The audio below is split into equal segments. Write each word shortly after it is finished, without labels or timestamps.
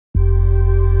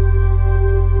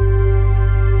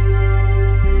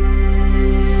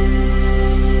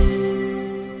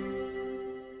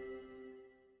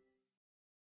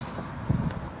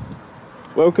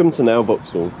Welcome to Now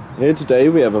Vauxhall. Here today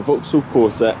we have a Vauxhall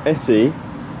CORSA SE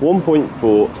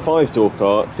 1.4 5-door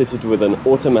car fitted with an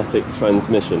automatic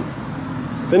transmission.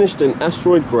 Finished in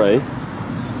asteroid grey,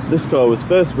 this car was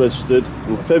first registered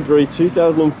in February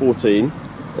 2014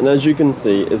 and as you can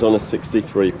see is on a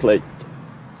 63 plate.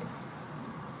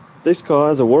 This car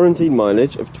has a warranted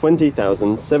mileage of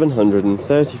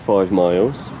 20,735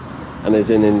 miles and is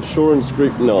in Insurance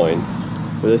Group 9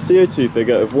 with a CO2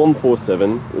 figure of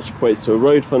 147, which equates to a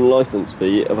road fund licence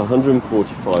fee of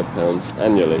 £145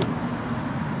 annually.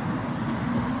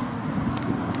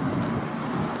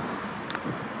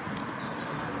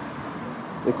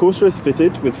 The Corsa is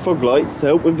fitted with fog lights to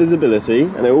help with visibility,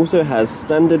 and it also has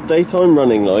standard daytime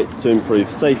running lights to improve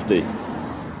safety.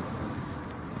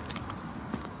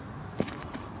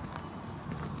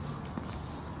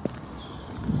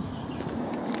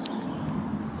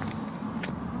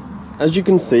 As you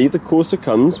can see, the Corsa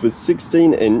comes with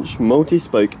 16-inch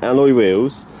multi-spoke alloy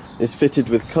wheels, is fitted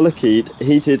with colour-keyed,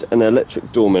 heated and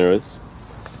electric door mirrors.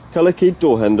 Colour-keyed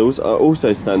door handles are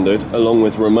also standard, along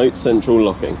with remote central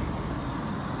locking.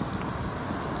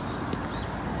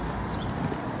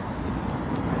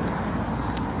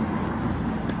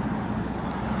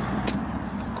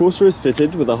 Corsa is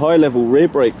fitted with a high-level rear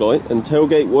brake light and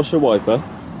tailgate washer wiper,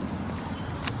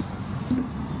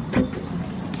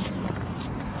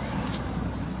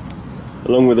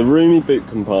 along with a roomy boot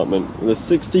compartment with a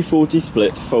 60-40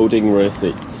 split folding rear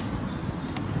seats.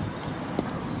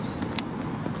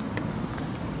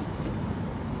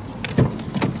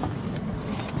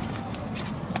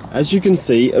 As you can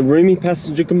see, a roomy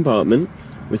passenger compartment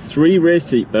with 3 rear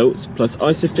seat belts plus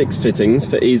ISOFIX fittings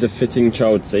for ease of fitting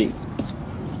child seats.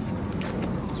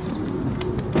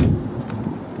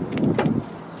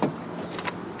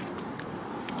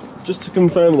 Just to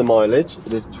confirm the mileage,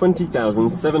 it is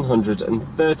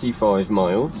 20,735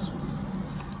 miles.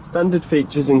 Standard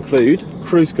features include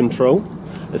cruise control,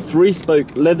 a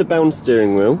 3-spoke leather-bound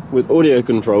steering wheel with audio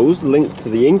controls linked to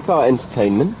the in-car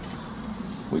entertainment,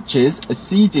 which is a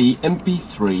CD,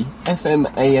 MP3, FM,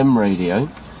 AM radio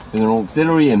with an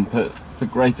auxiliary input for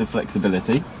greater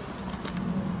flexibility.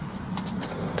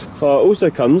 The car also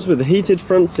comes with heated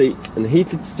front seats and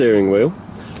heated steering wheel,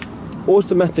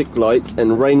 automatic lights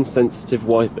and rain sensitive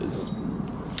wipers.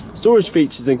 Storage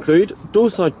features include door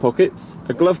side pockets,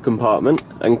 a glove compartment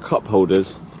and cup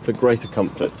holders for greater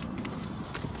comfort.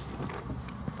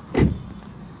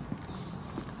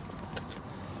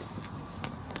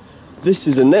 This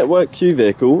is a Network Q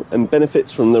vehicle and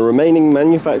benefits from the remaining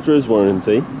manufacturer's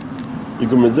warranty. You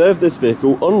can reserve this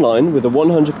vehicle online with a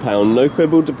 £100 no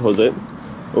quibble deposit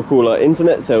or call our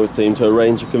internet sales team to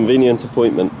arrange a convenient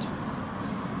appointment.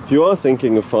 If you are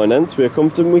thinking of finance, we are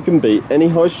confident we can beat any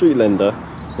high street lender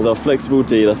with our flexible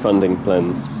dealer funding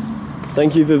plans.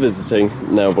 Thank you for visiting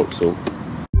Now Vauxhall.